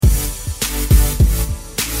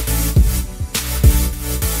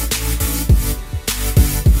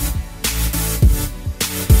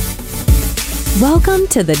Welcome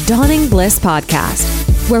to the Dawning Bliss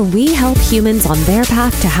Podcast, where we help humans on their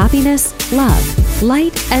path to happiness, love,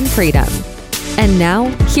 light, and freedom. And now,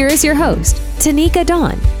 here is your host, Tanika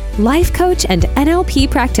Dawn, life coach and NLP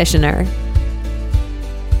practitioner.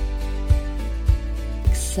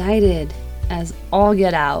 Excited as all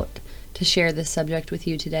get out to share this subject with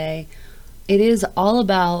you today. It is all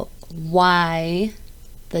about why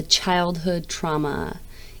the childhood trauma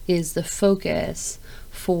is the focus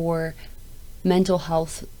for mental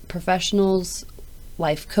health professionals,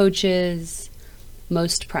 life coaches,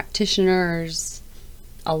 most practitioners,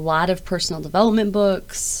 a lot of personal development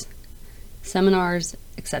books, seminars,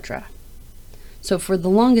 etc. So for the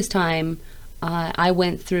longest time, I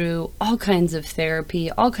went through all kinds of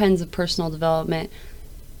therapy, all kinds of personal development,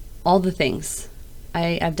 all the things.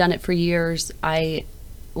 I've done it for years. I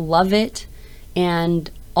love it. And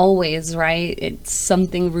always, right, it's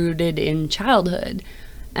something rooted in childhood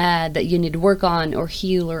that you need to work on or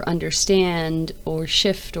heal or understand or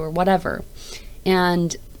shift or whatever.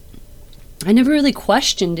 And I never really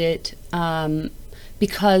questioned it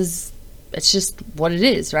because it's just what it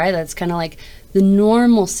is, right? That's kind of like the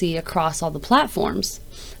normalcy across all the platforms,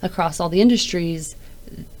 across all the industries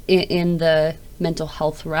in the mental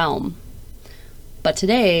health realm. But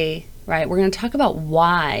today, right, we're going to talk about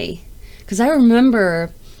why. Because I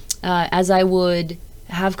remember as I would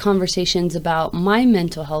have conversations about my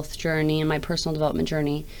mental health journey and my personal development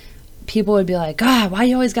journey, people would be like, God, why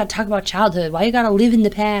you always got to talk about childhood? Why you got to live in the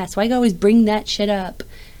past? Why you always bring that shit up?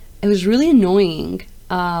 It was really annoying.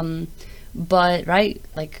 But, right,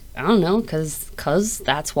 like, I don't know, because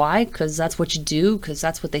that's why, because that's what you do, because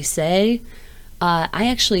that's what they say. I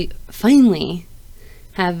actually finally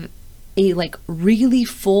have a, like, really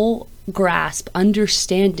full grasp,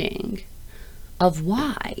 understanding of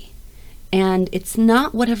why. And it's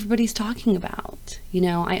not what everybody's talking about. You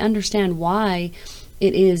know, I understand why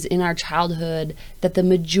it is in our childhood that the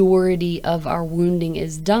majority of our wounding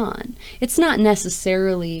is done. It's not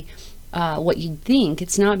necessarily what you'd think.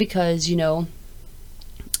 It's not because, you know,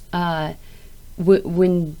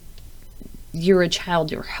 when you're a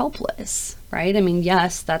child, you're helpless, right? I mean,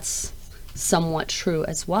 yes, that's somewhat true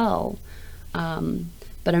as well.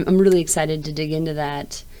 But I'm really excited to dig into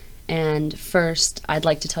that. And first, I'd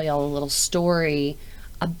like to tell y'all a little story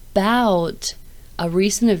about a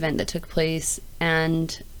recent event that took place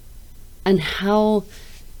and how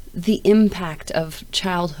the impact of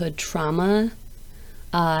childhood trauma,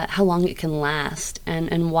 how long it can last,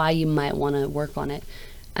 and why you might want to work on it.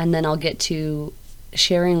 And then I'll get to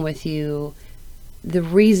sharing with you the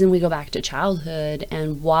reason we go back to childhood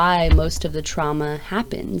and why most of the trauma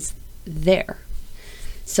happens there.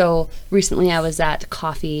 So recently I was at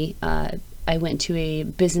coffee. I went to a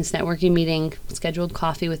business networking meeting, scheduled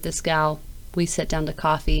coffee with this gal. We sit down to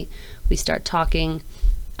coffee. We start talking.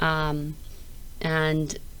 And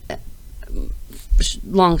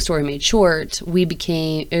long story made short,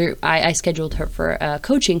 I scheduled her for a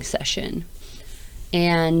coaching session.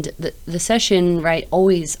 And the session, right,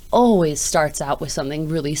 always starts out with something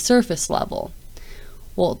really surface level.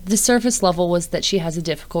 Well, the surface level was that she has a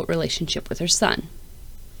difficult relationship with her son.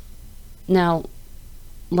 Now,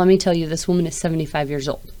 let me tell you, this woman is 75 years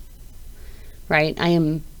old, right? I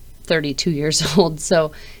am 32 years old,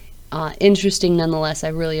 so interesting nonetheless. I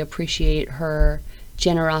really appreciate her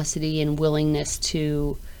generosity and willingness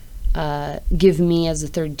to give me, as a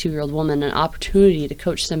 32-year-old woman, an opportunity to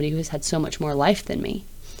coach somebody who has had so much more life than me.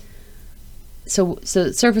 So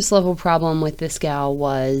the surface level problem with this gal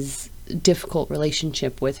was difficult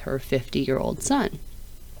relationship with her 50-year-old son.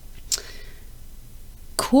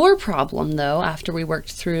 Core problem, though, after we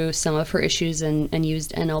worked through some of her issues and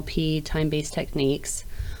used NLP, time-based techniques,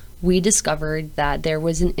 we discovered that there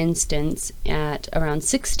was an instance at around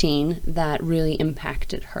 16 that really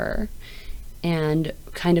impacted her and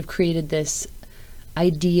kind of created this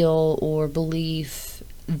ideal or belief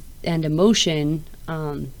and emotion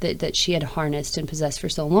that she had harnessed and possessed for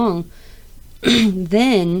so long.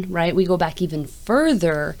 Then, right, we go back even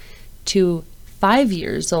further to 5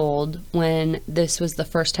 years old when this was the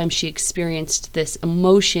first time she experienced this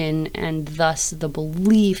emotion and thus the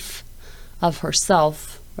belief of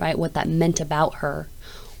herself, right, what that meant about her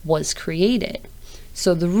was created.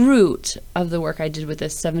 So the root of the work I did with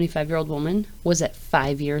this 75-year-old woman was at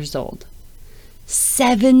 5 years old.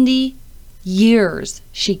 70 years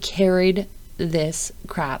she carried this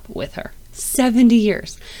crap with her. 70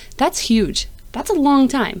 years. That's huge. That's a long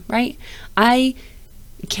time, right? I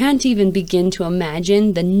can't even begin to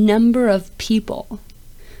imagine the number of people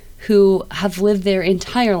who have lived their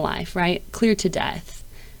entire life, right, clear to death,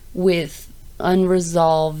 with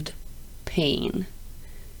unresolved pain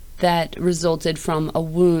that resulted from a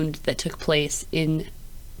wound that took place in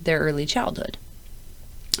their early childhood.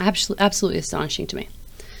 Absolutely astonishing to me.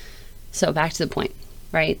 So back to the point,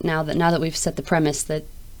 right? Now that we've set the premise that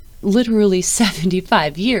literally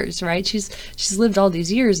 75 years, right? She's lived all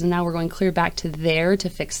these years, and now we're going clear back to there to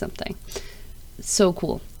fix something. So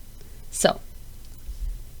cool. So,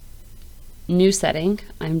 new setting.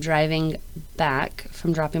 I'm driving back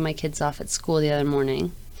from dropping my kids off at school the other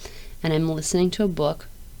morning, and I'm listening to a book,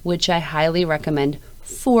 which I highly recommend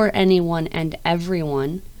for anyone and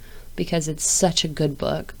everyone, because it's such a good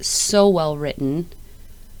book, so well written.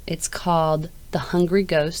 It's called The Hungry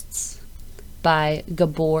Ghosts by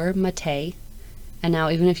Gabor Mate. And now,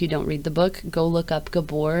 even if you don't read the book, go look up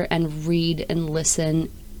Gabor and read and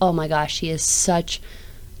listen. Oh my gosh, he is such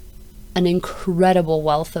an incredible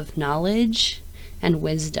wealth of knowledge and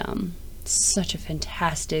wisdom. Such a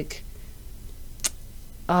fantastic,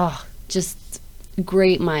 just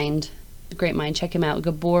great mind. Great mind. Check him out,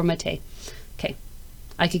 Gabor Mate. Okay,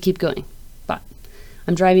 I could keep going, but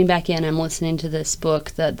I'm driving back in. I'm listening to this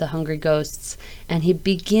book, The Hungry Ghosts, and he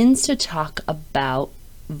begins to talk about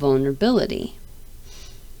vulnerability.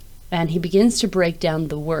 And he begins to break down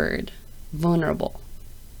the word vulnerable.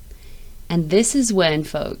 And this is when,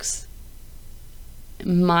 folks,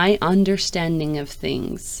 my understanding of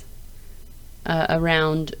things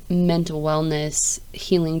around mental wellness,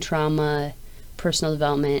 healing trauma, personal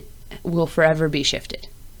development will forever be shifted.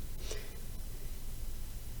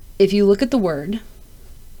 If you look at the word,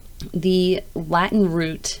 the Latin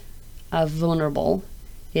root of vulnerable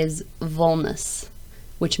is vulnus,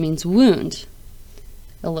 which means wound.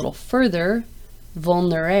 A little further,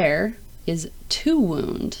 vulnerare is to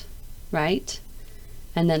wound, right?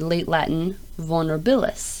 And then late Latin,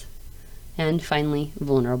 vulnerabilis, and finally,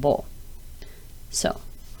 vulnerable. So,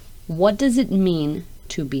 what does it mean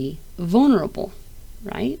to be vulnerable,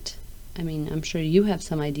 right? I mean, I'm sure you have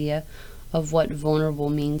some idea of what vulnerable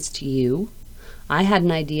means to you. I had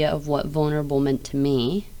an idea of what vulnerable meant to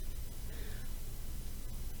me,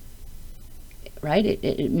 right?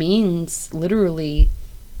 It means literally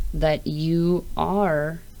that you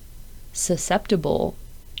are susceptible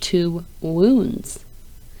to wounds.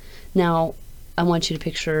 Now, I want you to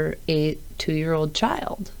picture a 2-year-old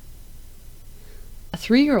child, a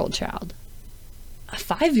 3-year-old child, a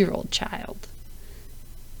 5-year-old child.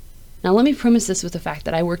 Now, let me premise this with the fact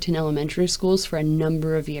that I worked in elementary schools for a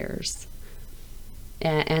number of years.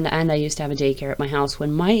 And I used to have a daycare at my house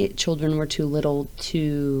when my children were too little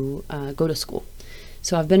to go to school.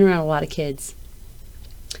 So I've been around a lot of kids.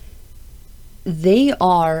 They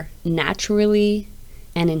are naturally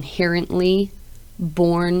and inherently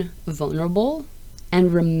born vulnerable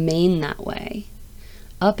and remain that way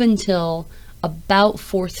up until about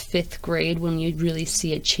 4th, 5th grade, when you really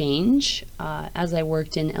see a change. As I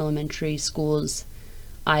worked in elementary schools,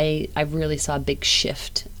 I really saw a big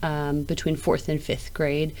shift between 4th and 5th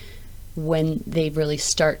grade, when they really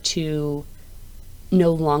start to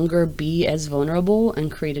no longer be as vulnerable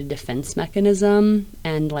and create a defense mechanism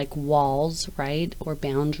and like walls, right, or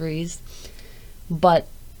boundaries. But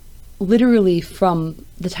literally from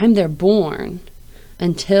the time they're born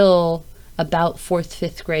until about 4th,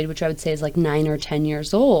 5th grade, which I would say is like 9 or 10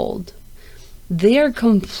 years old, they are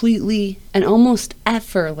completely and almost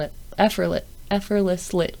effortlessly,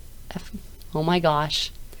 oh my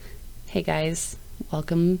gosh. Hey guys,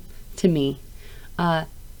 welcome to me.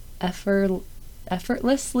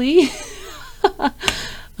 Effortlessly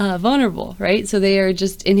vulnerable, right? So they are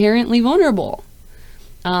just inherently vulnerable.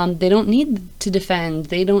 They don't need to defend.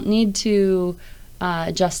 They don't need to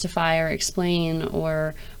justify or explain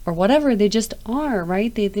or whatever. They just are,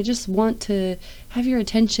 right? They just want to have your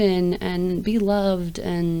attention and be loved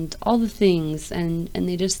and all the things. And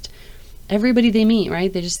they just, everybody they meet,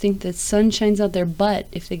 right? They just think the sun shines out their butt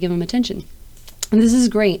if they give them attention. And this is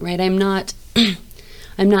great, right? I'm not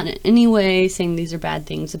in any way saying these are bad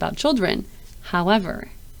things about children.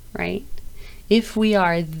 However, right, if we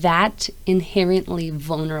are that inherently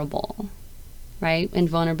vulnerable, right, and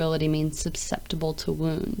vulnerability means susceptible to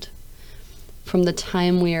wound, from the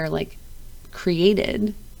time we are like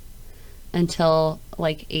created until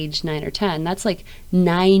like age 9 or 10, that's like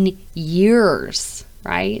 9 years,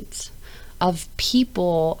 right, of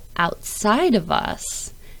people outside of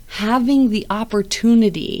us having the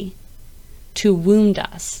opportunity to wound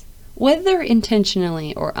us, whether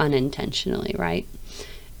intentionally or unintentionally, right?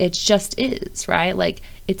 It just is, right? Like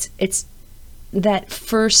it's that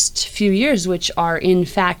first few years, which are in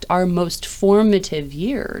fact our most formative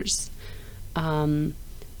years, right?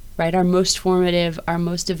 Our most formative, our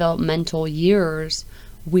most developmental years,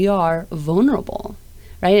 we are vulnerable,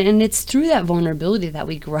 right? And it's through that vulnerability that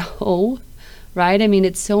we grow, right? I mean,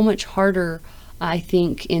 it's so much harder, I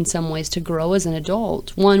think, in some ways to grow as an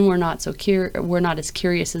adult. One, we're not as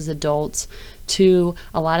curious as adults. Two,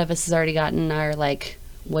 a lot of us has already gotten our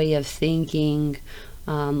way of thinking.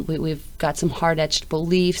 We've got some hard-etched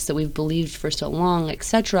beliefs that we've believed for so long,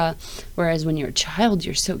 etc. Whereas when you're a child,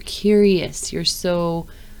 you're so curious, you're so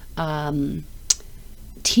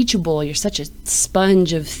teachable, you're such a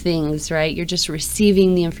sponge of things, right? You're just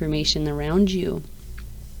receiving the information around you.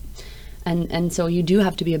 And so you do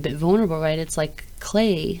have to be a bit vulnerable, right? It's like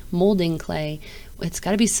clay, molding clay. It's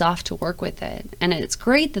got to be soft to work with it. And it's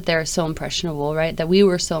great that they're so impressionable, right? That we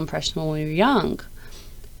were so impressionable when we were young.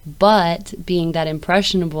 But being that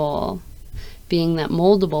impressionable, being that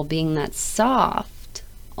moldable, being that soft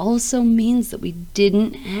also means that we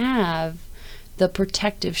didn't have the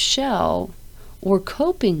protective shell or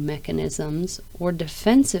coping mechanisms or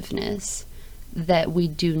defensiveness that we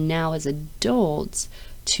do now as adults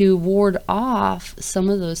to ward off some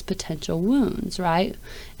of those potential wounds, right?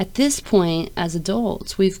 At this point, as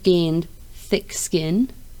adults, we've gained thick skin,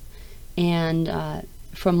 and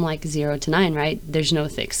from 0 to 9, right, there's no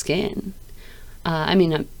thick skin.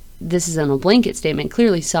 This is a blanket statement.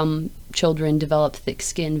 Clearly, some children develop thick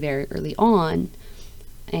skin very early on,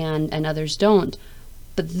 and others don't.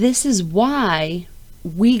 But this is why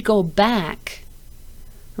we go back,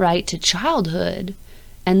 right, to childhood.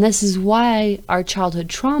 And this is why our childhood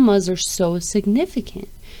traumas are so significant.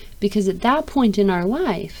 Because at that point in our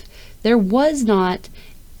life, there was not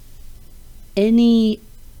any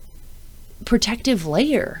protective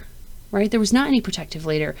layer, right? There was not any protective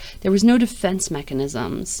layer. There was no defense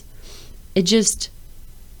mechanisms. It just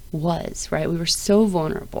was, right? We were so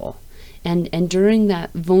vulnerable. And during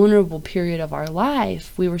that vulnerable period of our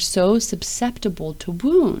life, we were so susceptible to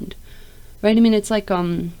wound, right? I mean, it's like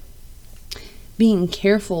being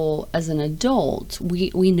careful as an adult.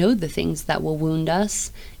 We know the things that will wound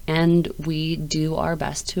us, and we do our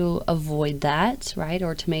best to avoid that, right?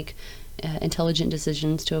 Or to make intelligent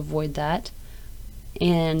decisions to avoid that.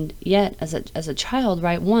 And yet, as a child,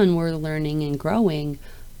 right, one, we're learning and growing,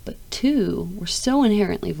 but two, we're so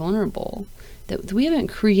inherently vulnerable that we haven't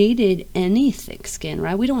created any thick skin,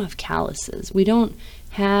 right? We don't have calluses. We don't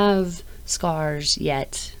have scars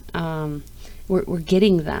yet. We're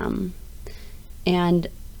getting them. And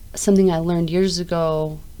something I learned years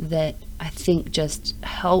ago that I think just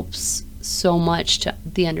helps so much to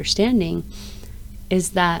the understanding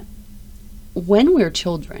is that when we're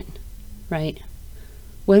children, right?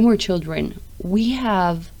 When we're children, we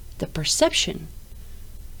have the perception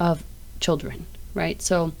of children, right?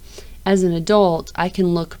 So as an adult, I can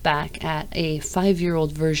look back at a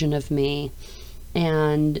 5-year-old version of me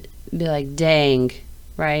and be like, dang,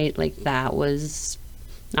 right? That was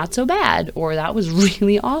not so bad, or that was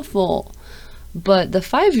really awful. But the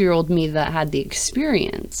 5-year-old me that had the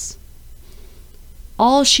experience,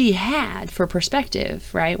 all she had for perspective,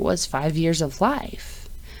 right, was 5 years of life.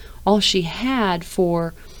 All she had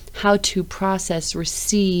for how to process,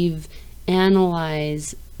 receive,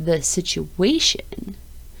 analyze the situation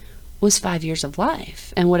was 5 years of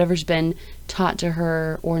life, and whatever's been taught to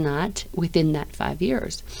her or not within that 5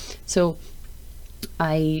 years. So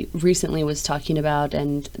I recently was talking about,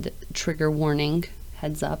 and the trigger warning,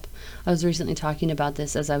 heads up, I was recently talking about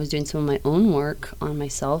this as I was doing some of my own work on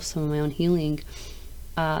myself, some of my own healing.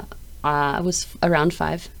 I was around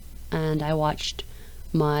 5, and I watched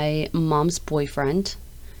my mom's boyfriend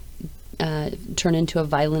turn into a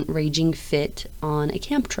violent raging fit on a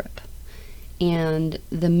camp trip. And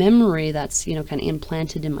the memory that's, kind of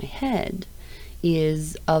implanted in my head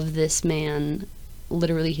is of this man.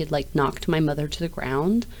 Literally, he'd knocked my mother to the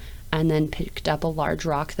ground and then picked up a large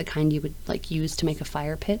rock, the kind you would use to make a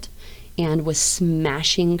fire pit, and was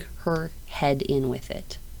smashing her head in with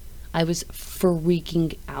it. I was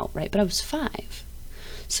freaking out, right? But I was 5.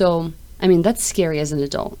 So, that's scary as an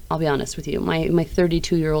adult. I'll be honest with you. My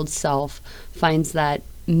 32-year-old self finds that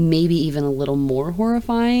maybe even a little more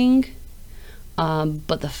horrifying.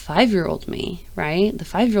 But the 5-year-old me, right? The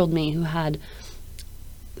 5-year-old me who had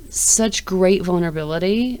such great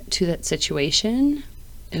vulnerability to that situation,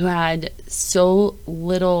 who had so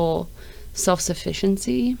little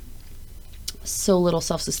self-sufficiency, so little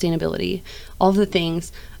self-sustainability, all of the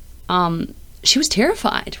things, she was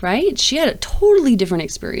terrified, right? She had a totally different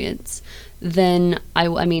experience than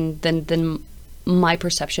than my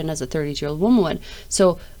perception as a 32-year-old woman would.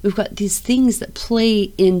 So we've got these things that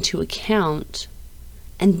play into account,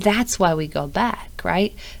 and that's why we go back,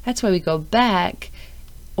 right? That's why we go back.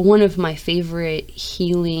 One of my favorite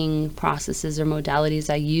healing processes or modalities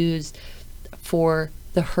I use for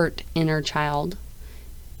the hurt inner child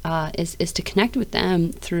is to connect with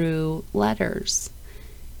them through letters.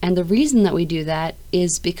 And the reason that we do that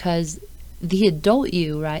is because the adult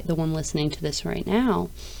you, right, the one listening to this right now,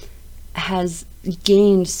 has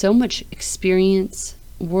gained so much experience,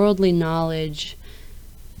 worldly knowledge,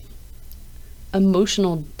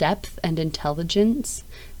 emotional depth and intelligence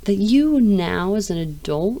that you now as an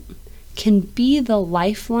adult can be the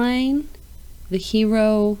lifeline, the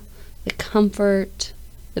hero, the comfort,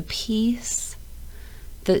 the peace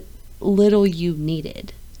that little you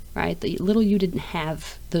needed, right? The little you didn't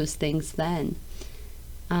have those things then.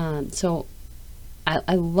 So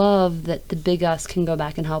I love that the big us can go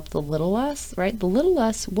back and help the little us, right? The little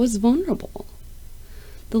us was vulnerable.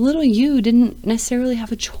 The little you didn't necessarily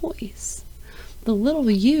have a choice. The little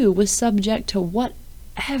you was subject to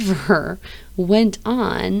whatever went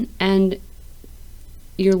on, and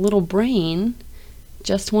your little brain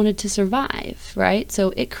just wanted to survive, right?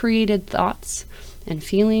 So it created thoughts and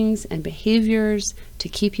feelings and behaviors to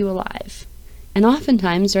keep you alive. And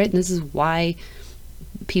oftentimes, right, and this is why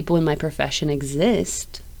people in my profession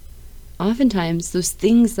exist, oftentimes those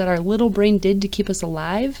things that our little brain did to keep us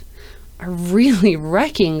alive are really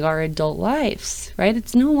wrecking our adult lives, right?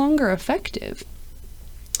 It's no longer effective.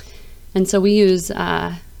 And so we use,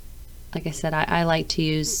 like I said, I like to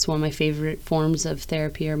use one of my favorite forms of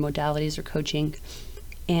therapy or modalities or coaching.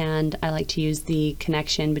 And I like to use the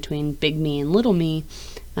connection between big me and little me.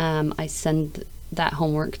 I send that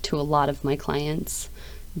homework to a lot of my clients.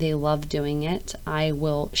 They love doing it. I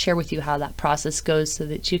will share with you how that process goes so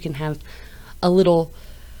that you can have a little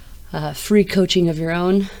free coaching of your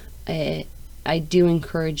own. I do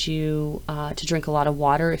encourage you to drink a lot of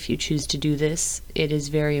water if you choose to do this. It is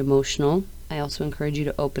very emotional. I also encourage you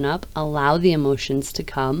to open up, allow the emotions to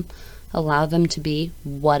come, allow them to be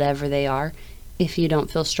whatever they are. If you don't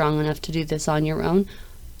feel strong enough to do this on your own,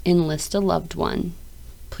 enlist a loved one.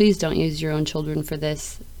 Please don't use your own children for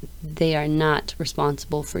this. They are not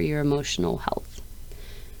responsible for your emotional health.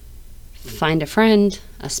 Find a friend,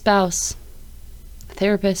 a spouse, a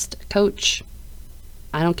therapist, a coach.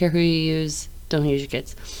 I don't care who you use. Don't use your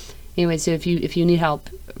kids. Anyway, so if you need help,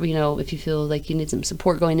 if you feel like you need some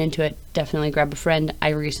support going into it, definitely grab a friend. I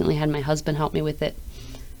recently had my husband help me with it.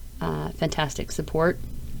 Fantastic support.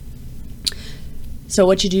 So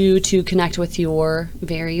what you do to connect with your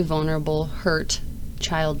very vulnerable, hurt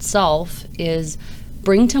child self is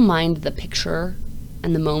bring to mind the picture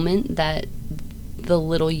and the moment that the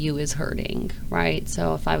little you is hurting, right?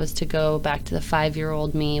 So if I was to go back to the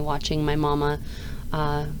 5-year-old me watching my mama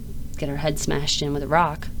get her head smashed in with a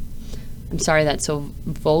rock, I'm sorry that's so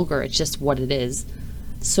vulgar, it's just what it is.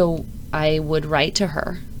 So I would write to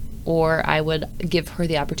her, or I would give her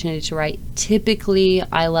the opportunity to write. Typically,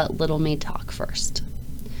 I let little me talk first,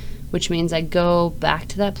 which means I go back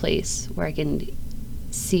to that place where I can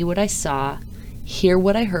see what I saw, hear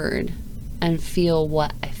what I heard, and feel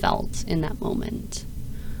what I felt in that moment.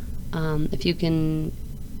 If you can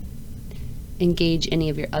engage any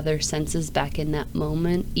of your other senses back in that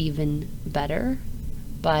moment, even better.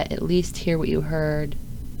 But at least hear what you heard,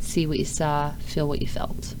 see what you saw, feel what you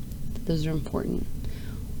felt. Those are important.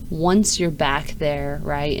 Once you're back there,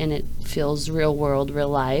 right, and it feels real world, real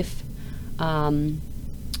life, kind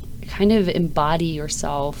of embody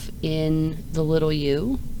yourself in the little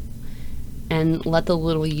you and let the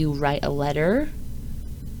little you write a letter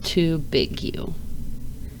to big you.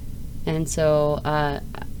 And so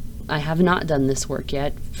I have not done this work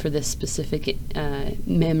yet for this specific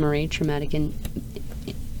memory, traumatic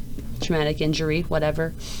injury,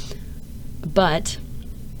 whatever. But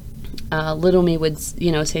little me would,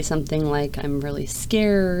 say something like, "I'm really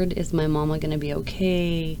scared. Is my mama going to be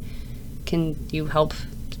okay? Can you help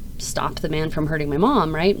stop the man from hurting my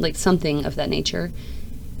mom?" Right? Like something of that nature.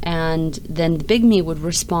 And then the big me would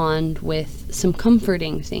respond with some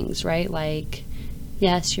comforting things, right? Like,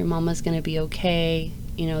 "Yes, your mama's going to be okay.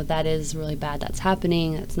 That is really bad. That's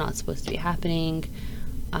happening. That's not supposed to be happening.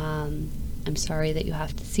 I'm sorry that you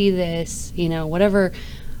have to see this." Whatever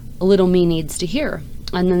little me needs to hear.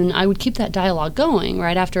 And then I would keep that dialogue going,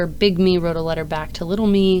 right? After big me wrote a letter back to little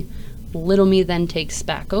me then takes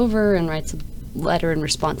back over and writes a letter in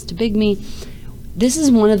response to big me. This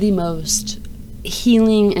is one of the most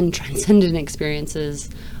healing and transcendent experiences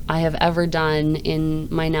I have ever done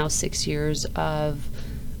in my now 6 years of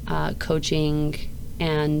coaching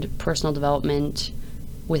and personal development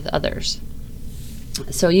with others.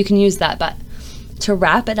 So you can use that. But to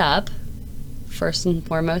wrap it up, first and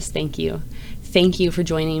foremost, thank you. Thank you for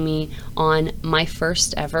joining me on my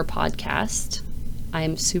first ever podcast. I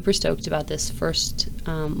am super stoked about this first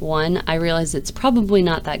one. I realize it's probably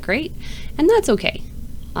not that great, and that's okay.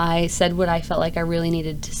 I said what I felt like I really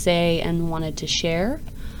needed to say and wanted to share.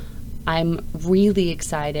 I'm really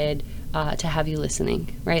excited to have you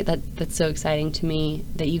listening, right? That's so exciting to me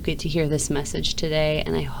that you get to hear this message today,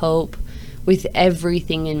 and I hope with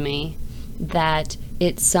everything in me that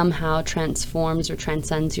it somehow transforms or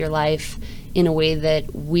transcends your life in a way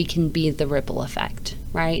that we can be the ripple effect,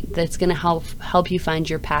 right? That's going to help you find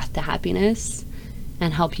your path to happiness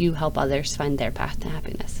and help you help others find their path to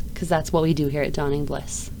happiness, because that's what we do here at Dawning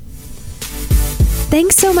Bliss.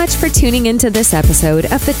 Thanks so much for tuning into this episode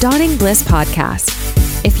of the Dawning Bliss podcast.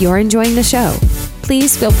 If you're enjoying the show,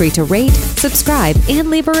 please feel free to rate, subscribe, and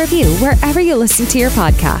leave a review wherever you listen to your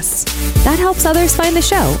podcasts. That helps others find the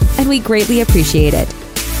show, and we greatly appreciate it.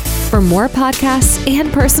 For more podcasts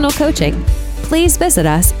and personal coaching, please visit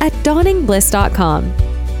us at dawningbliss.com.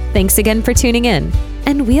 Thanks again for tuning in,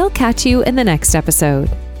 and we'll catch you in the next episode.